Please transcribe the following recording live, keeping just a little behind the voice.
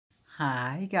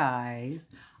Hi guys.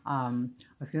 I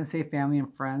was gonna say family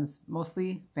and friends,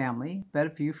 mostly family, but a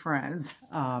few friends.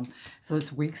 So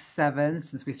it's week 7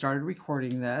 since we started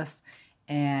recording this,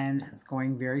 and it's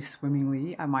going very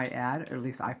swimmingly, I might add, or at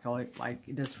least I feel like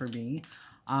it is for me.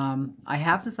 I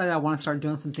have decided I want to start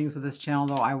doing some things with this channel,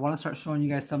 though. I want to start showing you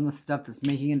guys some of the stuff that's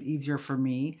making it easier for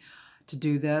me to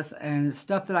do this, and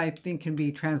stuff that I think can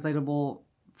be translatable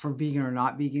for vegan or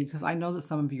not vegan, because I know that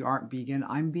some of you aren't vegan.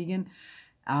 I'm vegan.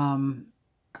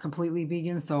 Completely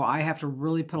vegan, so I have to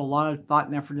really put a lot of thought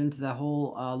and effort into the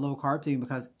whole low carb thing,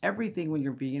 because everything when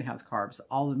you're vegan has carbs.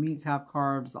 All the meats have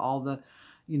carbs, all the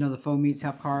the faux meats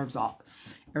have carbs,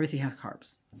 everything has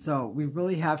carbs. So we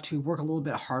really have to work a little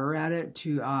bit harder at it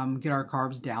to get our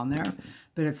carbs down there,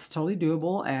 but it's totally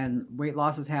doable, and weight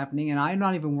loss is happening, and I'm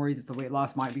not even worried that the weight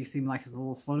loss might be seem like it's a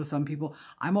little slow to some people.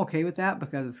 I'm okay with that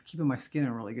because it's keeping my skin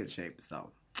in really good shape. So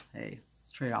hey,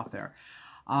 it's trade off there.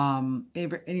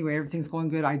 Anyway, everything's going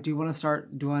good. I do want to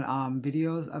start doing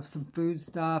videos of some food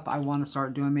stuff. I want to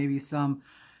start doing maybe some,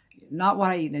 not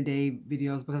what I eat in a day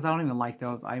videos, because I don't even like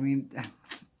those. I mean,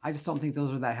 I just don't think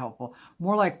those are that helpful.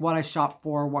 More like what I shop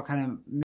for, what kind of